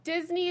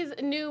Disney's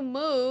new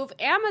move,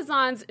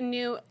 Amazon's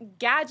new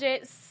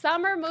gadget,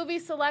 summer movie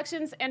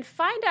selections, and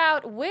find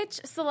out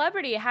which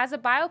celebrity has a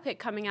biopic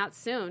coming out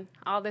soon.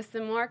 All this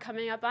and more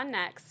coming up on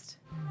Next.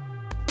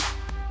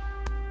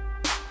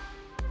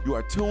 You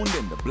are tuned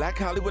in to Black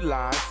Hollywood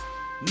Live.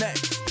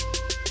 Next.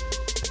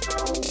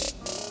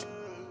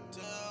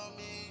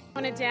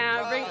 Tone it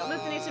down.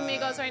 Listening to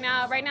Migos right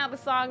now. Right now the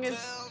song is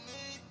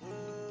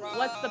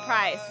What's the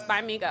Price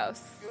by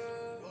Migos.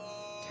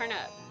 Turn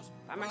up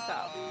by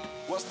myself.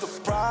 What's the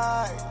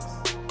price?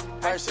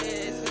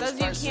 Prices. For those of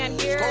you who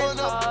can't hear, it's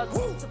called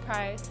What's the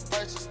Price?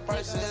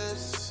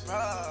 Prices.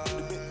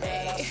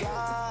 Hey.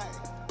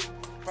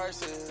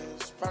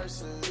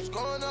 Prices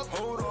going up.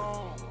 Hold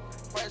on.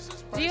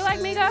 Do you like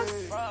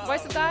Migos?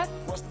 Voice of God?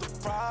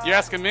 You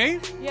asking me?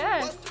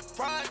 Yes.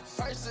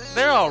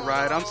 They're all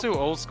right. I'm too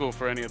old school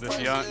for any of this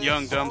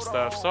young dumb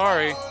stuff.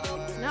 Sorry.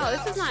 No,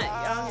 this is not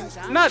young and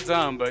dumb. Not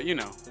dumb, but you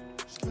know.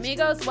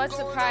 Migos, What's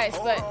the Price?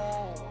 But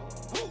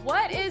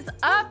what is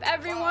up,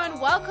 everyone?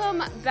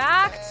 Welcome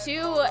back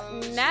to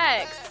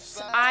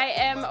Next. I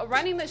am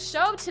running the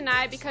show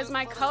tonight because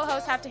my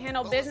co-hosts have to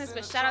handle business,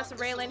 but shout out to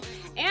Raylan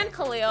and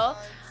Khalil.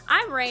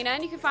 I'm Raina,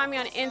 and you can find me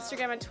on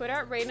Instagram and Twitter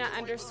at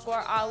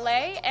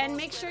Raina_Ale. And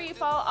make sure you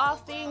follow all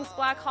things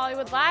Black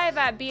Hollywood Live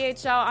at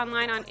BHL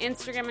Online on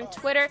Instagram and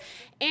Twitter.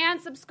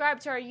 And subscribe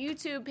to our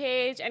YouTube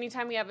page.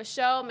 Anytime we have a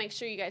show, make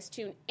sure you guys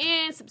tune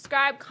in,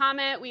 subscribe,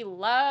 comment. We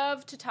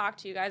love to talk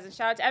to you guys. And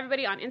shout out to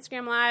everybody on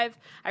Instagram Live.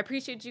 I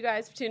appreciate you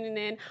guys for tuning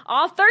in.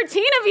 All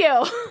 13 of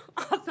you.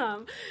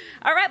 Awesome.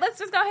 All right, let's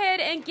just go ahead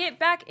and get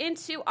back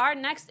into our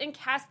next in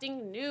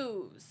casting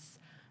news.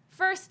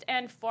 First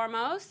and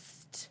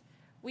foremost,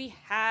 we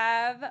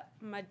have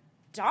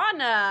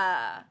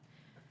Madonna.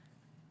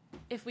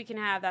 If we can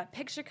have that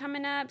picture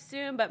coming up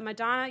soon. But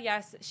Madonna,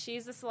 yes,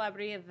 she's a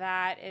celebrity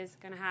that is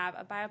going to have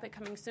a biopic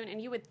coming soon.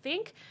 And you would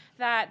think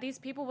that these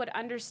people would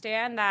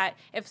understand that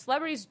if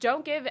celebrities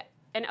don't give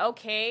an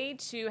okay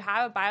to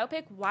have a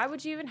biopic, why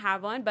would you even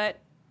have one? But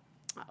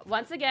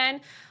once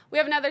again, we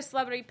have another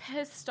celebrity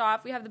pissed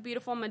off. We have the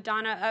beautiful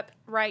Madonna up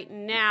right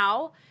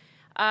now.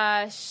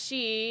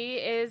 She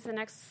is the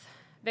next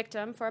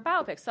victim for a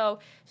biopic. So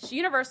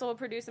Universal will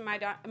produce a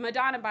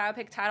Madonna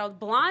biopic titled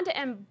Blonde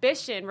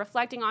Ambition,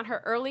 reflecting on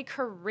her early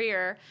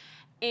career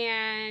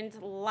and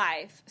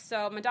life.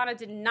 So Madonna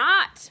did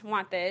not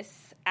want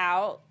this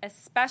out,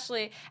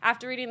 especially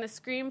after reading the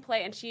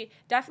screenplay, and she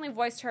definitely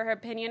voiced her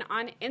opinion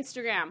on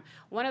Instagram.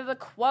 One of the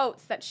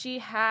quotes that she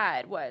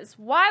had was,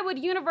 "Why would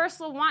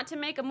Universal want to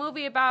make a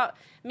movie about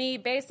me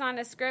based on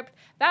a script?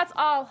 That's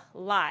all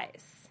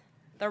lies.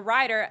 The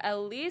writer,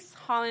 Elise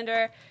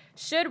Hollander,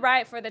 should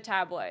write for the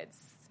tabloids."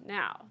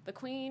 Now, the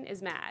queen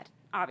is mad,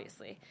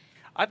 obviously.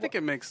 I think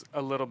it makes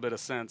a little bit of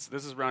sense.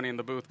 This is Ronnie in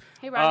the booth.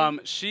 Hey, Ronnie.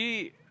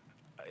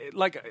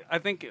 I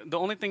think the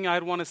only thing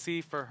I'd want to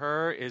see for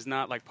her is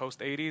not like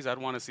post-80s. I'd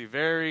want to see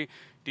very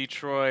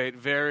Detroit,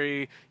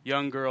 very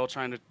young girl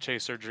trying to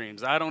chase her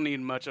dreams. I don't need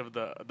much of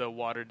the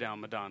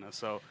watered-down Madonna.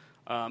 So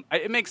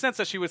it makes sense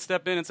that she would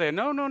step in and say,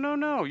 no,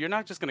 you're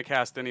not just going to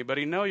cast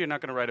anybody. No, you're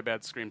not going to write a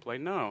bad screenplay.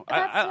 No,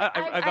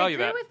 I value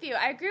that.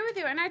 I agree with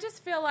you. And I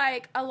just feel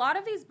like a lot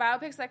of these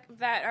biopics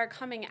that are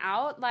coming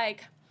out,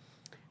 like,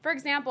 for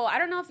example, I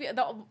don't know if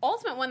the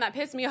ultimate one that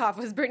pissed me off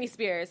was Britney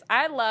Spears.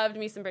 I loved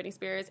me some Britney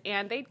Spears,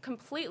 and they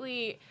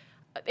completely...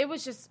 It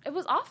was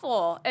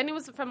awful, and it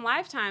was from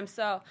Lifetime,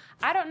 so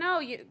I don't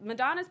know.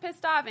 Madonna's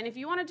pissed off, and if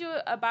you want to do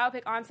a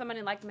biopic on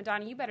somebody like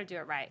Madonna, you better do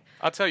it right.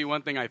 I'll tell you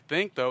one thing I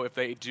think, though, if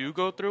they do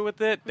go through with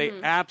it, they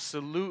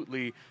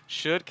absolutely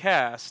should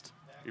cast...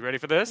 You ready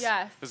for this?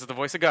 Yes. This is the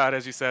voice of God,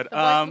 as you said. The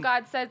voice of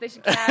God says they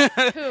should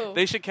cast who?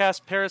 They should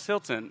cast Paris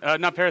Hilton.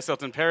 Not Paris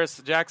Hilton,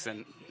 Paris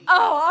Jackson.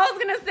 Oh, I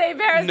was going to say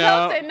Paris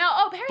Hilton. No,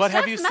 Paris but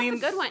Jackson, have you that's seen, a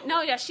good one.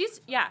 No,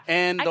 yeah,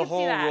 And I the can see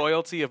whole that.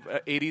 royalty of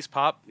 80s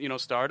pop,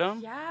 stardom.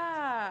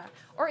 Yeah.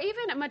 Or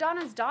even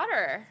Madonna's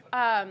daughter.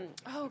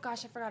 Oh,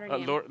 gosh, I forgot her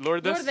name. Lourdes.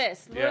 Lourdes.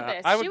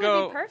 I would she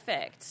go, would be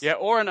perfect. Yeah,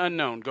 or an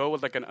unknown. Go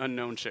with like an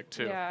unknown chick,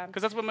 too. Yeah.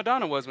 Because that's what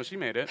Madonna was when she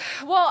made it.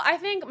 Well, I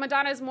think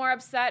Madonna is more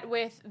upset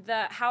with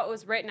how it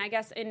was written. I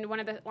guess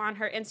on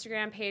her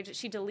Instagram page,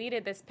 she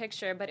deleted this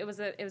picture, but it was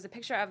a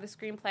picture of the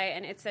screenplay,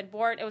 and it said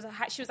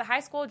she was a high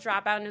school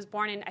dropout and was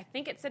born in, I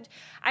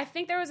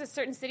think there was a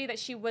certain city that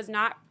she was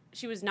not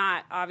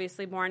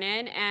obviously born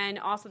in, and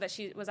also that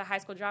she was a high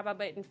school dropout,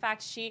 but in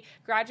fact she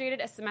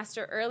graduated a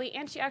semester early,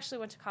 and she actually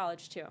went to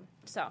college too.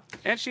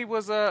 And she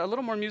was a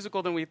little more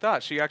musical than we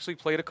thought. She actually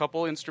played a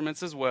couple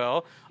instruments as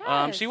well.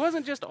 Yes. She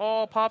wasn't just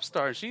all pop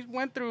star. She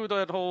went through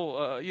that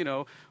whole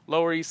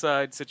Lower East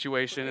Side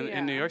situation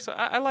in New York. So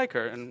I like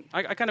her, and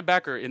I kind of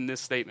back her in this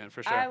statement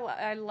for sure.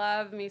 I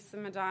love me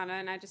some Madonna,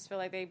 and I just feel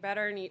like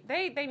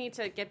they need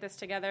to get this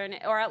together,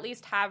 or at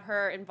least have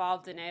her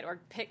involved in it, or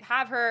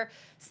have her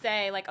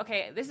say, like,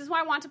 okay, this is who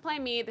I want to play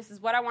me, this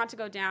is what I want to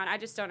go down. I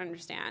just don't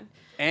understand.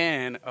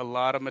 And a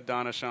lot of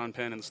Madonna Sean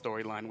Penn in the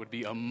storyline would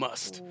be a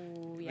must.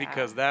 Ooh, yeah.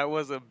 Because that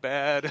was a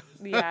bad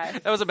Yes.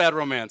 that was a bad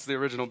romance, the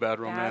original Bad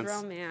Romance.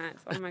 Bad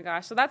Romance. Oh my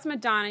gosh. So that's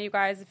Madonna, you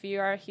guys. If you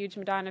are huge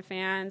Madonna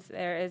fans,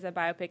 there is a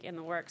biopic in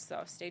the works,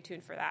 so stay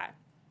tuned for that.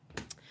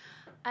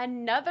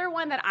 Another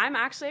one that I'm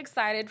actually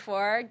excited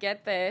for,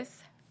 get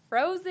this,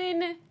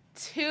 Frozen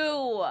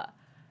 2.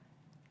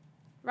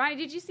 Ronnie,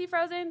 did you see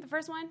Frozen, the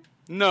first one?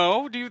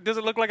 No, does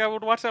it look like I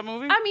would watch that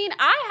movie? I mean,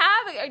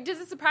 I have. Does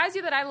it surprise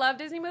you that I love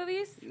Disney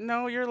movies?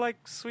 No, you're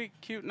like sweet,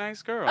 cute,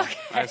 nice girl. Okay.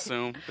 I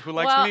assume who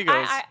likes well,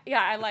 Migos.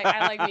 I like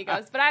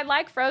Migos, but I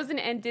like Frozen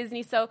and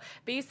Disney. So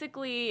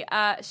basically,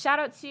 shout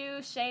out to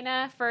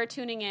Shayna for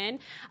tuning in.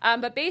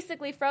 But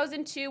basically,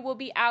 Frozen 2 will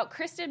be out.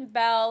 Kristen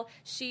Bell,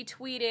 she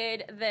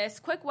tweeted this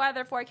quick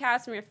weather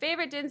forecast from your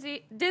favorite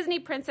Disney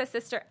princess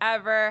sister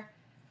ever.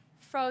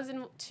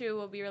 Frozen 2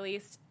 will be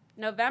released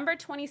November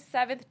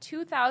 27th,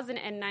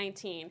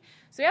 2019.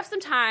 So we have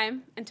some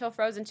time until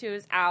Frozen 2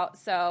 is out,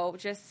 so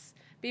just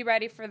be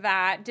ready for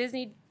that.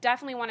 Disney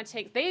definitely want to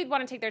take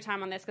their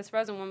time on this because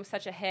Frozen 1 was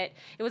such a hit.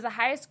 It was the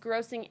highest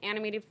grossing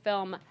animated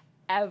film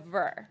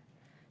ever.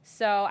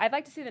 So I'd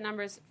like to see the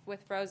numbers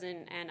with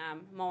Frozen and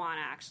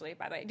Moana, actually,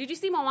 by the way. Did you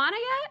see Moana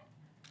yet?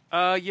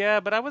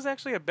 Yeah, but I was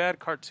actually a bad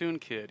cartoon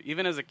kid.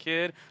 Even as a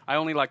kid, I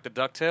only liked the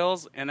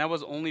DuckTales, and that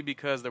was only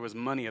because there was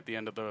money at the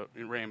end of the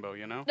rainbow,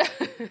 you know?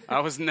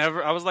 I was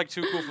like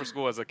too cool for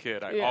school as a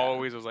kid. I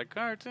always was like,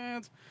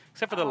 cartoons.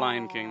 Except for The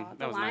Lion King.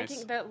 That was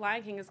nice. The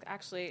Lion King is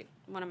actually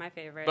one of my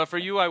favorites. But for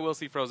you, I will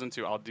see Frozen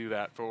 2. I'll do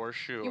that for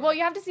sure. Well,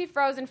 you have to see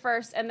Frozen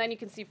first, and then you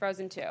can see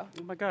Frozen 2. Oh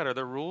my God, are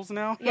there rules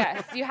now?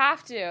 Yes, you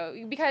have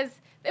to, because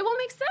it will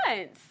make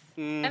sense.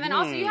 Mm-hmm. And then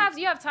also you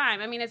have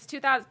time. I mean, it's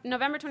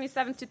November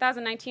 27th,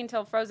 2019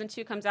 till Frozen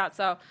 2 comes out,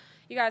 so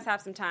you guys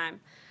have some time.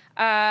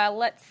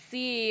 Let's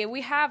see.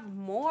 We have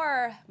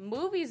more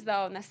movies,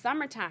 though, in the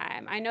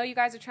summertime. I know you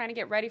guys are trying to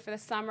get ready for the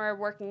summer,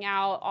 working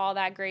out, all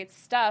that great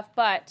stuff,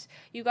 but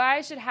you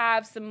guys should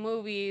have some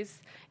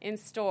movies in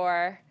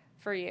store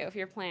for you, for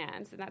your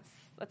plans. And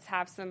let's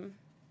have a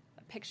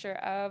picture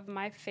of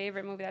my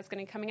favorite movie that's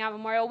going to be coming out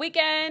Memorial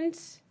Weekend.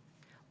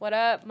 What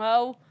up,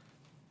 Mo?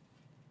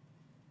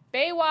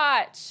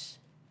 Baywatch.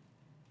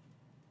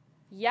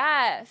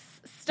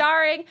 Yes.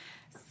 Starring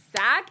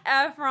Zac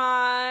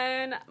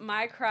Efron,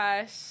 my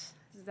crush.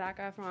 Zac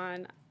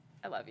Efron,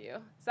 I love you.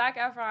 Zac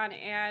Efron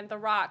and The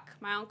Rock,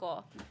 my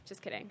uncle.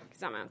 Just kidding.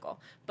 He's not my uncle.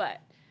 But,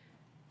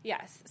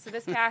 yes. So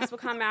this cast will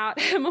come out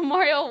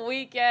Memorial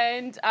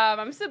Weekend.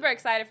 I'm super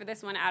excited for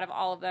this one out of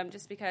all of them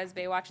just because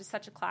Baywatch is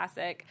such a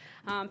classic.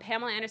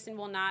 Pamela Anderson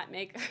will not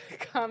make a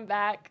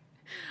comeback.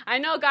 I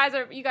know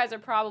you guys are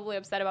probably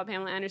upset about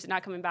Pamela Anderson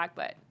not coming back,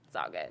 but it's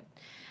all good.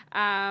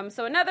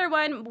 So another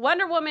one,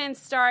 Wonder Woman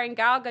starring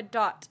Gal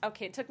Gadot.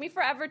 Okay, it took me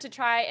forever to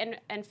try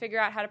and figure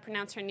out how to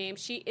pronounce her name.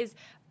 She is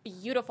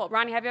beautiful.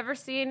 Ronnie, have you ever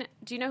seen,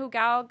 do you know who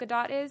Gal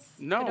Gadot is?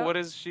 No, Gadot? What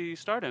is she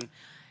starred in?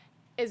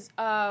 I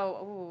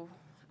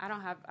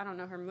don't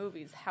know her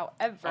movies.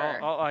 However,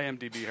 I'll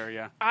IMDb her,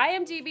 yeah.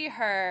 IMDb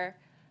her,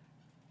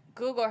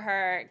 Google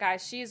her.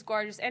 Guys, she's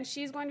gorgeous. And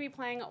she's going to be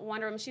playing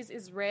Wonder Woman. She's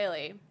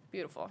Israeli.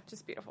 Beautiful,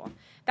 just beautiful.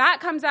 That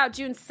comes out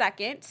June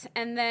 2nd.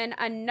 And then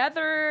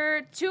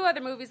two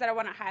other movies that I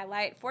want to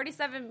highlight.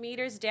 47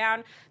 Meters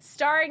Down,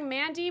 starring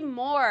Mandy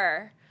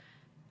Moore.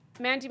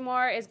 Mandy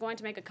Moore is going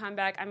to make a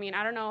comeback. I mean,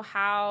 I don't know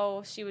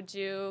how she would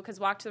do, because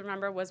Walk to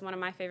Remember was one of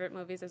my favorite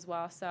movies as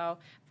well. So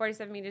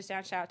 47 Meters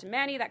Down, shout out to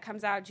Mandy. That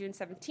comes out June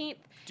 17th.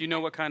 Do you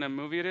know what kind of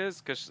movie it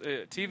is? Because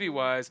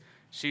TV-wise,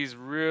 she's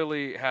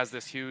really has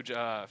this huge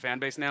fan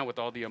base now with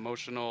all the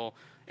emotional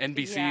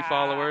NBC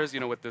followers,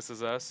 with This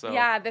Is Us. So.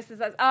 Yeah, This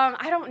Is Us.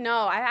 I don't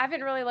know. I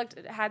haven't really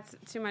had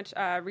too much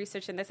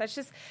research in this. It's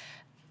just,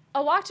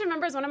 A Walk to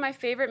Remember is one of my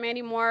favorite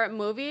Mandy Moore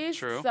movies.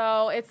 True.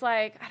 So it's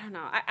like, I don't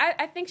know.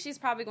 I think she's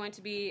probably going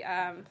to be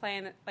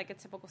playing like a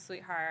typical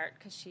sweetheart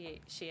because she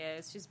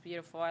is. She's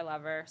beautiful. I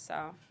love her.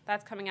 So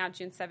that's coming out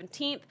June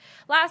 17th.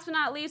 Last but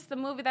not least, the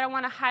movie that I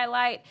want to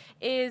highlight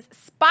is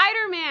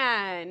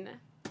Spider-Man.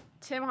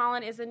 Tim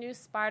Holland is the new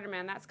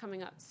Spider-Man. That's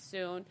coming up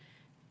soon.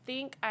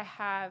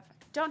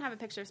 Don't have a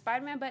picture of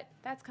Spider-Man, but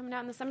that's coming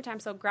out in the summertime.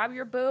 So grab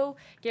your boo,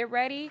 get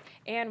ready,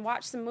 and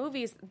watch some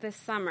movies this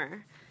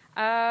summer.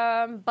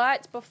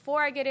 But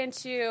before I get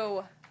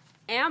into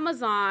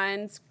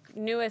Amazon's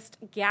newest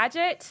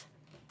gadget,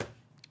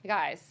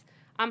 guys,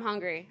 I'm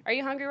hungry. Are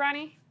you hungry,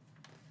 Ronnie?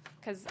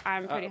 Because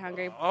I'm pretty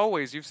hungry.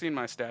 Always. You've seen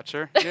my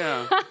stature.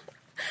 Yeah.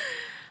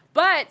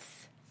 But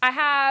I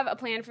have a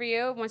plan for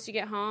you. Once you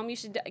get home, you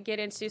should get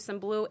into some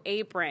Blue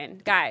Apron.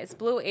 Guys,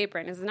 Blue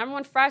Apron is the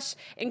 #1 fresh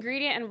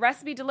ingredient and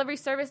recipe delivery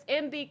service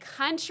in the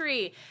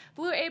country.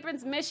 Blue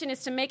Apron's mission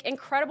is to make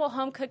incredible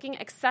home cooking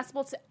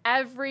accessible to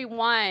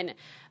everyone,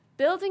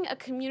 building a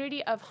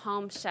community of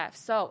home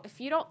chefs. So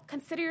if you don't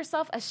consider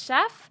yourself a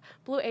chef,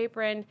 Blue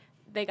Apron,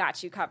 they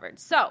got you covered.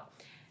 So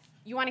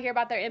you want to hear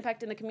about their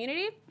impact in the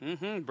community?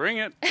 Mm-hmm. Bring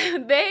it.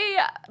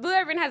 Blue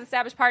Apron has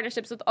established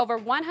partnerships with over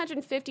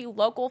 150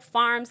 local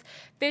farms,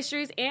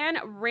 fisheries, and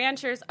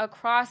ranchers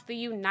across the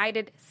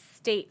United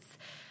States.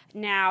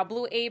 Now,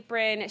 Blue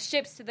Apron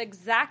ships to the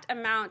exact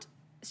amount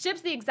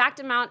ships the exact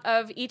amount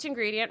of each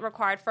ingredient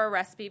required for a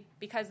recipe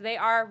because they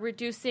are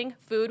reducing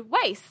food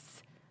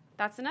waste.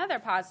 That's another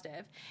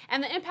positive.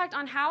 And the impact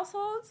on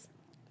households,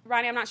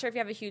 Ronnie, I'm not sure if you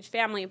have a huge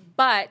family,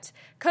 but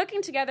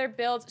cooking together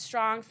builds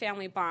strong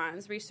family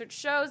bonds. Research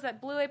shows that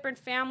Blue Apron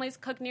families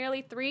cook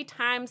nearly 3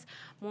 times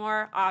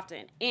more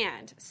often.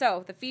 And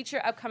so the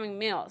feature upcoming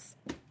meals.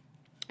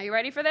 Are you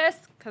ready for this?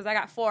 Because I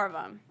got 4 of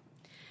them.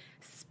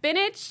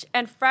 Spinach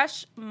and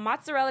fresh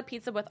mozzarella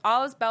pizza with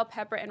olives, bell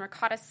pepper, and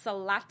ricotta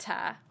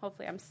salata.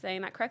 Hopefully I'm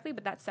saying that correctly,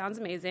 but that sounds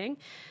amazing.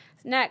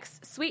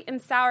 Next, sweet and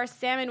sour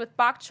salmon with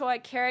bok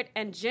choy, carrot,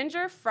 and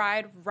ginger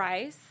fried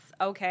rice.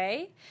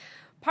 Okay.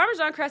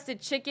 Parmesan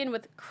crusted chicken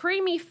with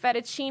creamy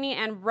fettuccine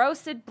and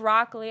roasted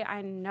broccoli.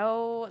 I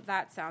know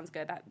that sounds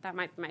good. That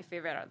might be my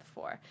favorite out of the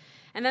 4.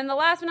 And then the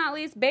last but not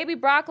least, baby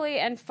broccoli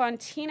and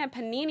fontina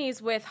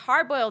paninis with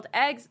hard-boiled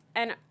eggs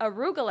and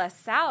arugula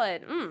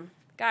salad.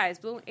 Guys,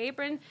 Blue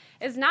Apron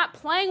is not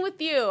playing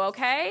with you,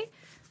 okay?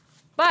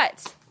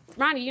 But,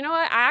 Ronnie, you know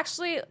what? I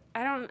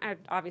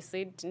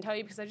obviously didn't tell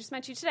you because I just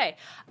met you today.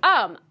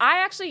 I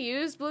actually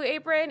used Blue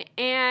Apron,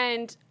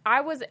 and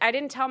I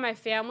didn't tell my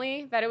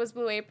family that it was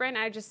Blue Apron.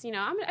 I just,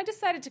 I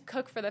decided to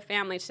cook for the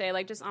family today,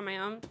 like just on my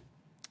own.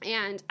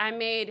 And I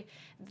made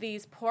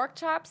these pork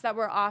chops that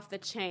were off the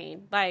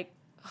chain. Like,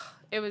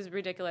 it was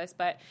ridiculous,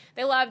 but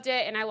they loved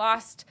it, and I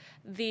lost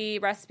the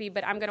recipe,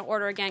 but I'm going to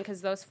order again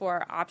because those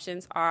 4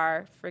 options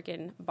are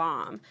freaking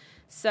bomb.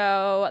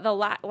 So the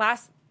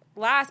last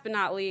but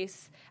not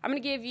least, I'm going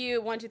to give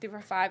you 1, 2,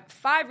 3, 4,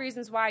 5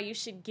 reasons why you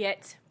should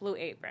get Blue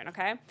Apron,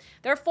 okay?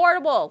 They're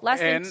affordable.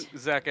 And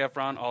Zac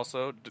Efron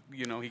also,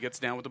 he gets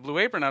down with the Blue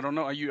Apron. I don't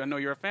know. I know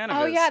you're a fan of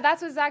his. Oh, yeah,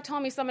 that's what Zach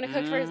told me. So I'm going to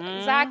cook for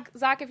Zach.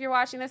 Zach, if you're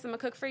watching this, I'm going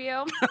to cook for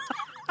you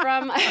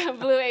from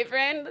Blue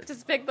Apron.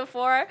 Just pick the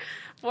 4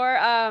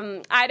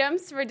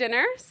 items for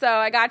dinner. So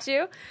I got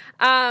you.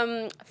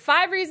 5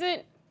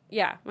 reasons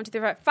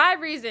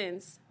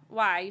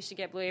why you should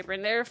get Blue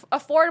Apron. They're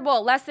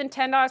affordable, less than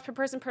 $10 per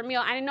person per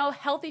meal. I know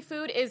healthy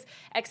food is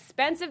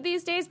expensive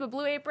these days, but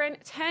Blue Apron,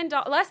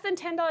 less than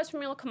 $10 per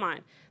meal. Come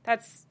on.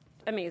 That's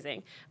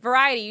amazing.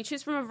 Variety. You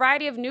choose from a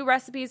variety of new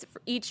recipes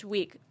for each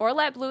week, or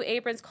let Blue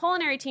Apron's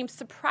culinary team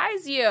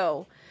surprise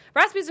you.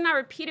 Recipes are not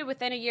repeated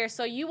within a year,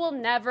 so you will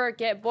never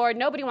get bored.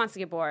 Nobody wants to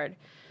get bored.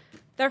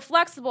 They're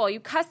flexible. They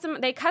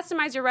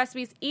customize your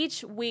recipes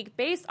each week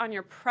based on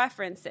your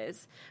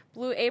preferences.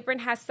 Blue Apron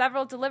has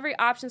several delivery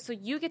options, so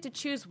you get to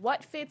choose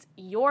what fits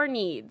your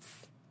needs.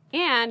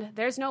 And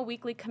there's no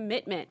weekly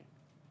commitment.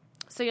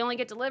 So you only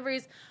get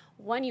deliveries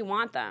when you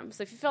want them.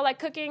 So if you feel like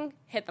cooking,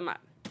 hit them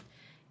up.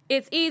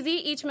 It's easy.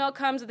 Each meal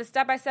comes with a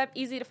step-by-step,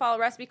 easy-to-follow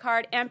recipe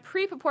card and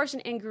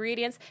pre-proportioned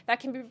ingredients that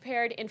can be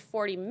prepared in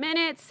 40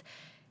 minutes.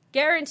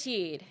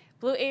 Guaranteed.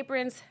 Blue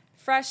Apron's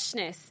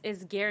freshness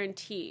is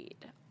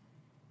guaranteed.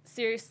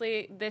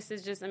 Seriously, this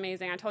is just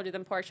amazing. I told you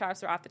them pork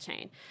chops are off the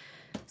chain.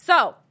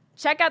 So,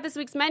 check out this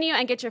week's menu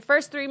and get your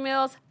first 3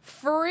 meals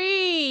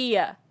free.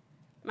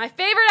 My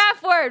favorite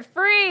F word,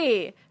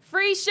 free.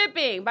 Free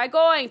shipping by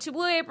going to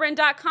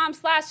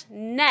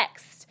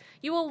blueapron.com/next.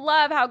 You will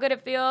love how good it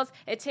feels.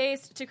 It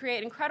tastes to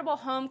create incredible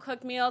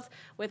home-cooked meals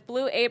with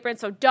Blue Apron,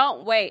 so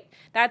don't wait.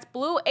 That's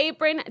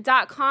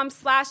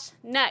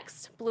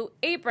blueapron.com/next. Blue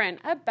Apron,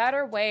 a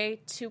better way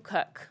to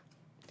cook.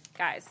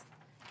 Guys,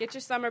 get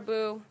your summer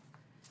boo.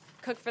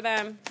 Cook for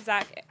them.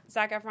 Zac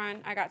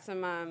Efron, I got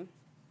some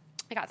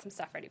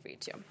stuff ready for you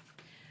too.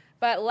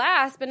 But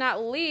last but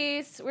not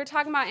least, we're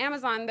talking about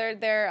Amazon,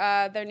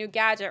 their new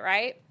gadget,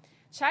 right?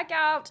 Check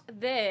out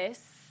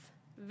this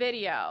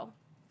video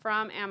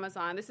from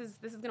Amazon. This is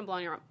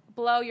gonna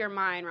blow your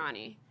mind,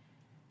 Ronnie.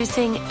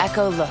 Introducing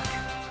Echo Look,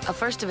 a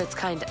first of its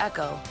kind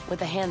Echo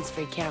with a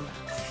hands-free camera.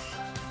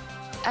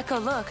 Echo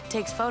Look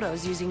takes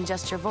photos using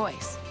just your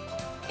voice.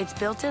 Its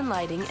built-in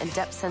lighting and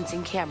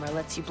depth-sensing camera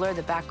lets you blur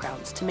the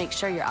backgrounds to make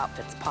sure your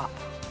outfits pop,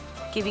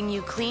 giving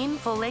you clean,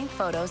 full-length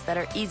photos that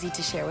are easy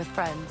to share with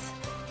friends.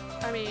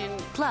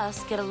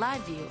 Plus, get a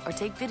live view or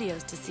take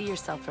videos to see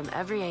yourself from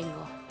every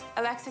angle.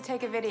 Alexa,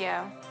 take a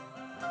video.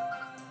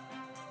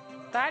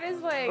 That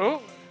is like...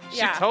 Oh,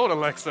 she told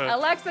Alexa.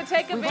 Alexa,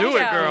 take a video. Do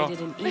it, girl. We've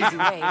created an easy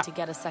way to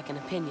get a second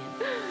opinion.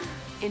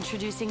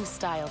 Introducing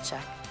Style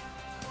Check.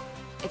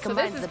 It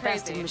combines the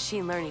best in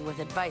machine learning with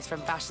advice from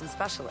fashion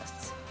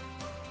specialists.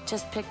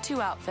 Just pick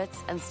 2 outfits,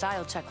 and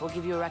Style Check will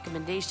give you a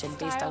recommendation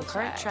based on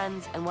current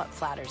trends and what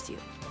flatters you.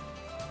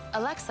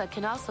 Alexa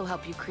can also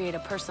help you create a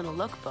personal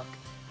lookbook.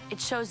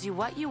 It shows you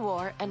what you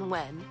wore and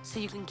when, so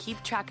you can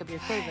keep track of your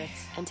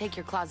favorites and take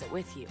your closet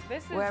with you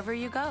wherever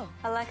you go.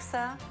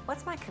 Alexa,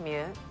 what's my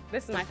commute?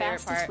 This is my favorite part.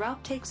 The fastest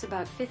route takes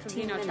about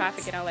 15 minutes.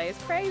 Traffic in LA is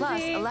crazy.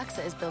 Plus,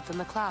 Alexa is built in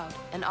the cloud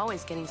and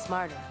always getting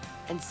smarter.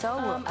 And so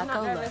will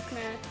Echo Look.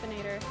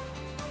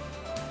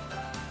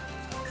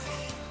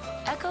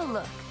 Echo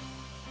Look.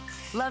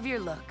 Love your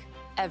look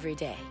every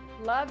day.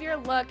 Love your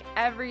look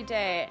every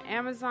day.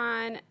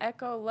 Amazon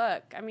Echo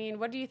Look. I mean,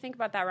 what do you think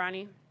about that,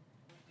 Ronnie?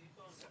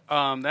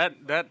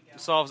 That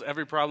solves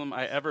every problem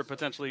I ever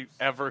potentially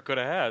could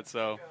have had.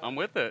 So I'm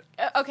with it.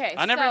 Okay.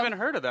 I never even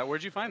heard of that.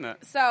 Where'd you find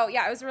that? So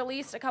yeah, it was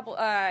released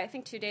I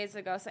think 2 days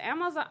ago. So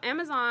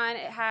Amazon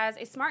has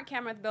a smart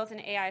camera with built-in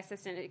AI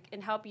assistant. It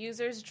can help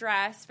users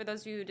dress. For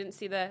those of you who didn't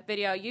see the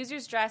video,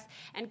 users dress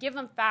and give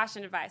them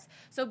fashion advice.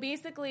 So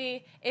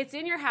basically, it's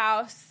in your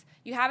house.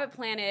 You have it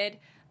planted.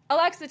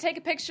 Alexa, take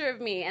a picture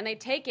of me, and they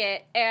take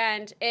it,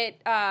 and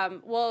it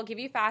will give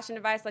you fashion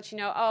advice, let you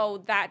know,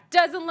 oh, that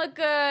doesn't look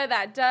good,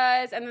 that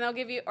does, and then they'll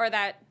give you, or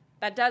that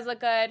does look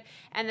good,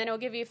 and then it'll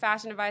give you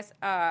fashion advice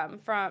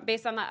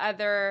based on the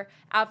other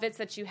outfits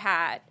that you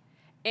had.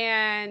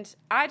 And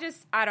I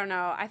don't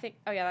know. I think,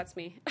 oh yeah, that's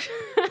me.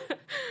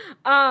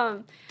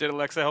 Did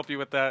Alexa help you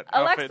with that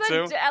outfit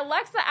too?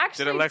 Alexa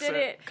actually did Alexa did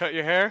it. Cut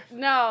your hair?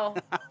 No.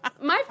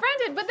 My friend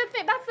did, but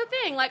that's the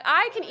thing. Like,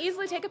 I can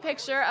easily take a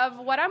picture of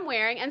what I'm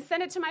wearing and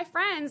send it to my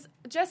friends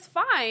just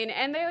fine.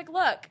 And they're like,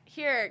 look,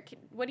 here,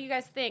 what do you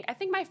guys think? I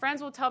think my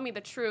friends will tell me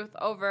the truth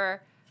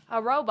over a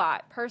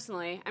robot,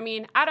 personally. I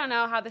mean, I don't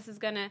know how this is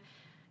gonna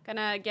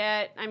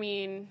get. I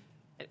mean,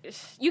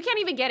 you can't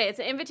even get it. It's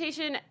an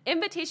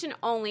invitation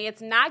only.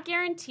 It's not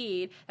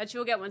guaranteed that you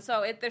will get one.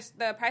 So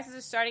the prices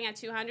are starting at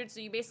 $200. So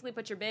you basically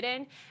put your bid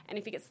in, and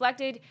if you get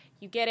selected,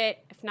 you get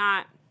it. If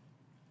not,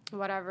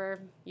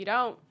 whatever, you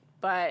don't.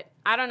 But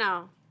I don't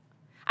know.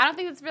 I don't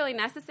think it's really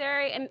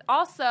necessary. And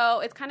also,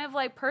 it's kind of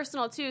like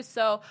personal too.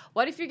 So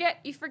what if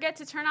you forget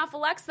to turn off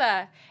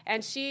Alexa,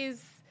 and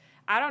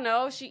I don't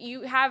know,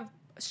 you have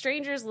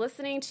strangers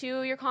listening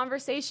to your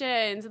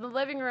conversations in the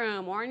living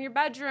room or in your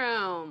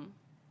bedroom.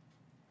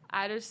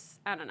 I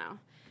don't know.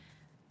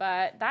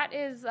 But that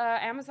is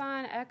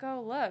Amazon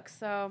Echo Look.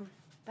 So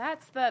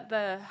that's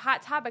the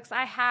hot topics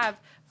I have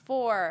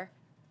for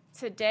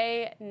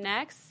today.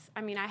 Next,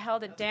 I mean, I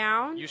held it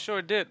down. You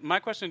sure did. My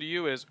question to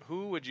you is,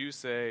 who would you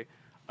say,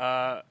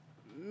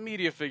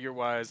 media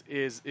figure-wise,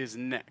 is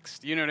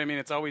next? You know what I mean?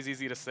 It's always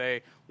easy to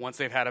say once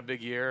they've had a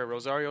big year.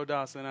 Rosario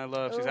Dawson, I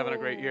love. She's having a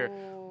great year.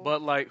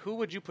 But, like, who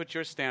would you put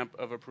your stamp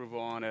of approval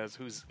on as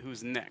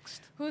who's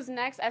next? Who's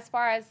next as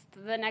far as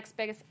the next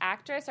biggest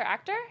actress or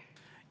actor?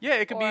 Yeah,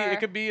 it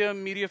could be a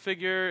media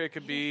figure. It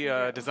could be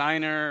a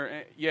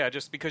designer. Yeah,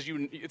 just because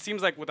it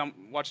seems like I'm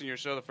watching your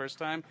show the first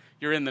time,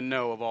 you're in the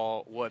know of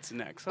all what's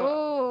next.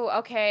 Ooh,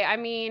 okay. I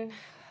mean,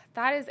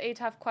 that is a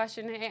tough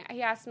question.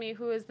 He asked me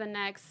who is the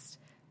next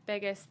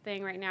biggest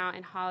thing right now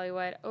in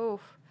Hollywood.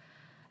 Oof.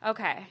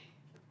 Okay.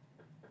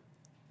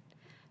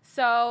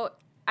 So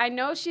I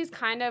know she's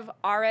kind of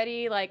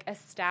already like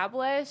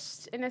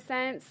established in a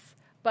sense,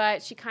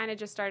 but she kind of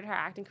just started her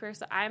acting career.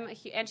 So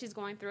and she's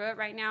going through it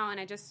right now. And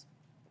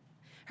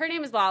her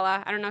name is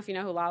Lala. I don't know if you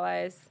know who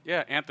Lala is.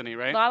 Yeah, Anthony,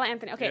 right? Lala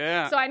Anthony. Okay.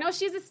 Yeah. So I know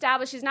she's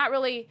established. She's not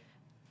really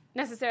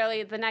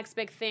necessarily the next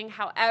big thing.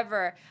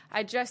 However,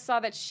 I just saw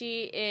that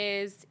she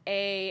is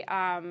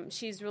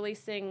she's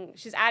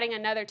adding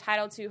another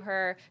title to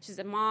her. She's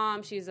a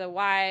mom. She's a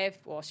wife.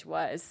 Well, she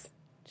was.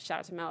 Shout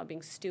out to Mela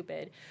being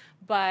stupid.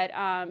 But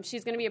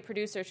she's going to be a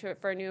producer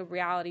for a new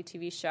reality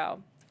TV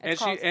show.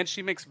 And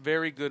she makes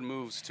very good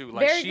moves, too.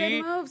 Like very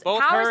good moves.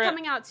 Power's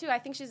coming out, too. I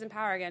think she's in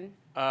Power again.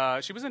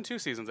 She was in 2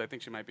 seasons. I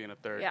think she might be in a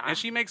 3rd. Yeah. And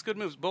she makes good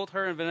moves. Both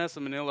her and Vanessa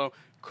Minnillo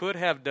could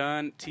have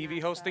done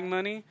TV hosting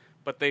money,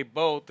 but they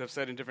both have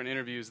said in different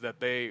interviews that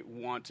they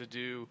want to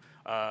do,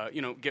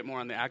 get more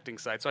on the acting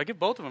side. So I give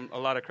both of them a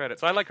lot of credit.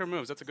 So I like her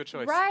moves. That's a good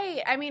choice.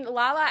 Right. I mean,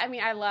 Lala,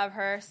 I love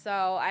her.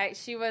 So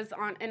she was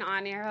an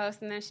on-air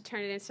host, and then she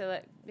turned it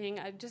into being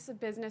just a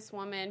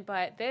businesswoman.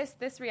 But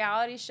this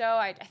reality show,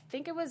 I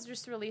think it was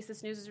just released,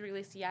 this news was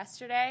released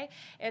yesterday.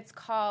 It's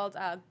called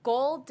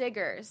Gold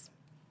Diggers.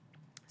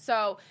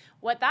 So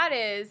what that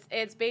is,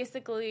 it's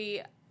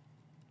basically,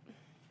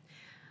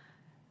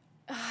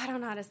 I don't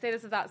know how to say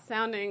this without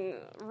sounding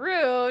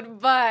rude,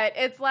 but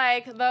it's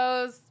like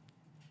those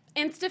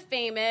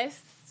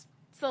Insta-famous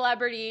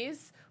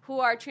celebrities who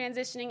are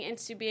transitioning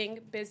into being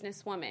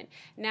businesswomen.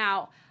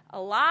 Now,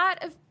 a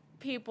lot of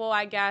people,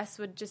 I guess,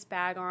 would just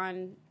bag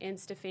on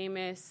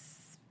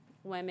Insta-famous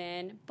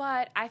women,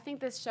 but I think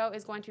this show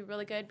is going to be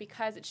really good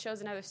because it shows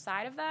another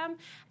side of them,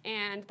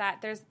 and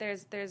that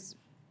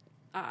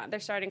they're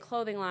starting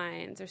clothing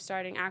lines, they're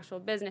starting actual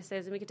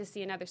businesses, and we get to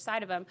see another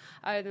side of them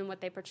other than what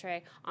they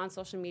portray on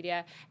social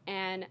media.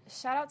 And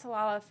shout out to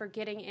Lala for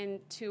getting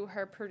into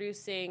her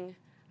producing,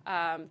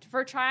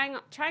 for trying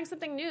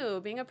something new,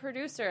 being a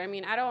producer. I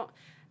mean,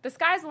 the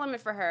sky's the limit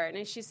for her. And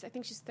I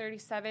think she's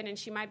 37, and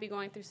she might be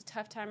going through a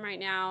tough time right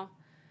now.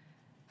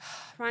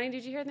 Ronnie,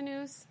 did you hear the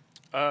news?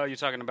 You're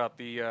talking about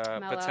the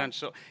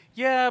potential.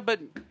 Yeah, but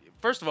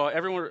first of all,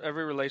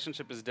 every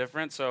relationship is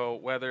different, so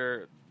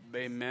whether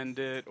they mend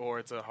it or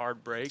it's a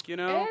hard break,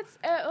 It's,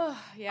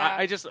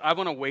 yeah. I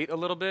want to wait a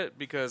little bit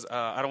because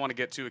I don't want to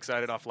get too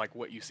excited off like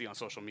what you see on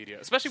social media,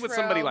 especially with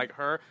somebody like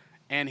her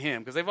and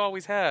him, because they've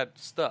always had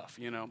stuff,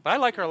 But I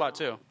like her a lot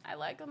too. I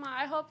like them.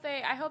 I hope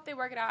they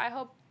work it out. I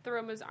hope the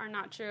rumors are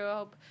not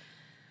true.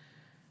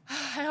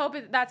 I hope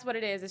that's what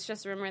it is. It's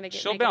just a rumor.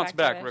 She'll bounce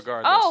back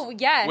regardless. Oh,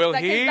 yes. Will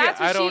he? That's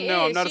what I don't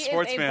know. I'm not a She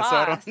sports is fan, so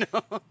I don't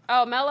know.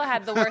 Oh, Melo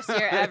had the worst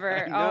year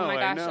ever. Oh, my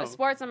I gosh. know.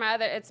 Sports are my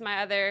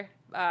other,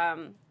 I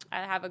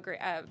have a great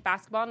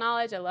basketball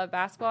knowledge. I love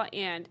basketball.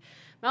 And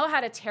Melo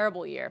had a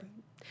terrible year.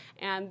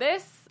 And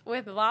this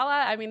with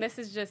Lala, I mean, this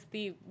is just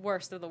the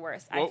worst of the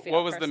worst, I feel.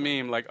 What was personally.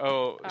 the meme? Like,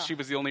 she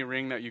was the only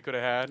ring that you could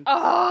have had?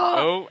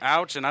 Oh,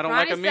 ouch, and I don't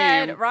like a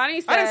meme.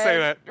 Ronnie said. I didn't say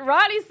that.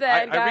 Ronnie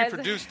said, I guys.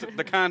 reproduced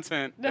the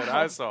content that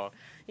I saw.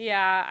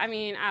 Yeah, I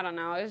mean, I don't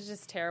know. It was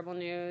just terrible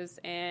news,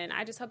 and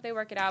I just hope they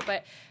work it out.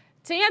 But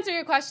to answer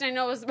your question, I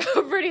know it was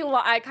pretty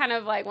I kind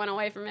of like went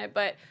away from it,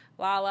 but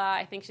Lala,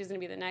 I think she's going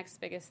to be the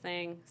next biggest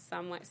thing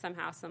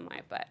somehow, some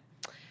way. But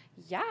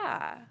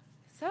yeah,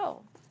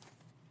 so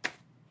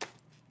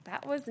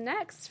that was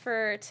next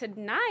for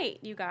tonight,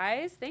 you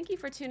guys. Thank you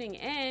for tuning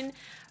in.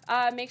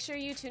 Make sure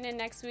you tune in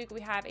next week.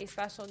 We have a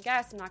special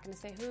guest. I'm not going to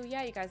say who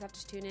yet. You guys have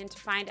to tune in to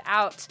find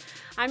out.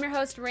 I'm your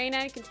host,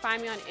 Raina. You can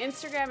find me on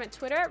Instagram and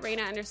Twitter at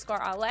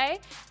Raina_LA.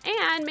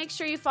 And make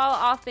sure you follow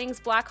all things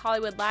Black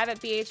Hollywood Live at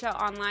BHL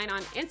Online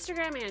on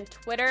Instagram and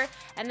Twitter.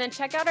 And then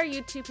check out our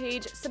YouTube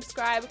page,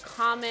 subscribe,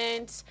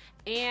 comment,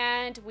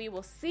 and we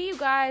will see you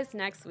guys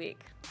next week.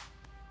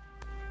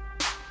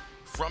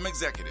 From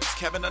executives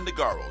Kevin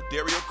Undergaro,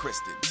 Dario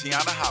Kristen,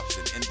 Tiana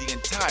Hobson, and the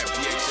entire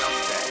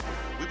BHL staff,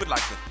 we would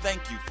like to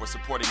thank you for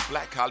supporting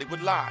Black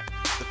Hollywood Live,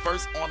 the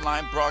first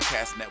online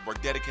broadcast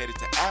network dedicated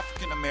to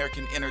African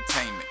American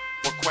entertainment.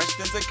 For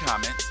questions and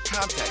comments,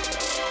 contact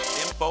us.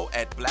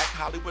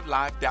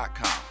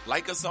 info@blackhollywoodlive.com.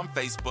 Like us on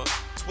Facebook,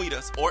 tweet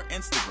us, or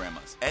Instagram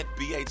us at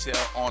BHL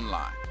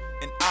Online.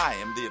 And I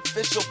am the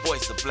official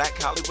voice of Black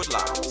Hollywood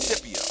Live,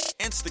 Scipio.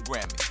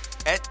 Instagram me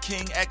at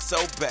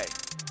KingXOBay.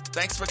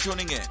 Thanks for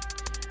tuning in.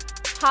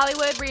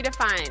 Hollywood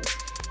Redefined.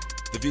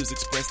 The views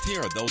expressed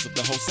here are those of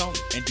the host only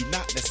and do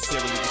not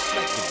necessarily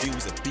reflect the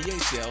views of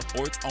BHL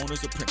or its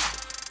owners or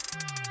principals.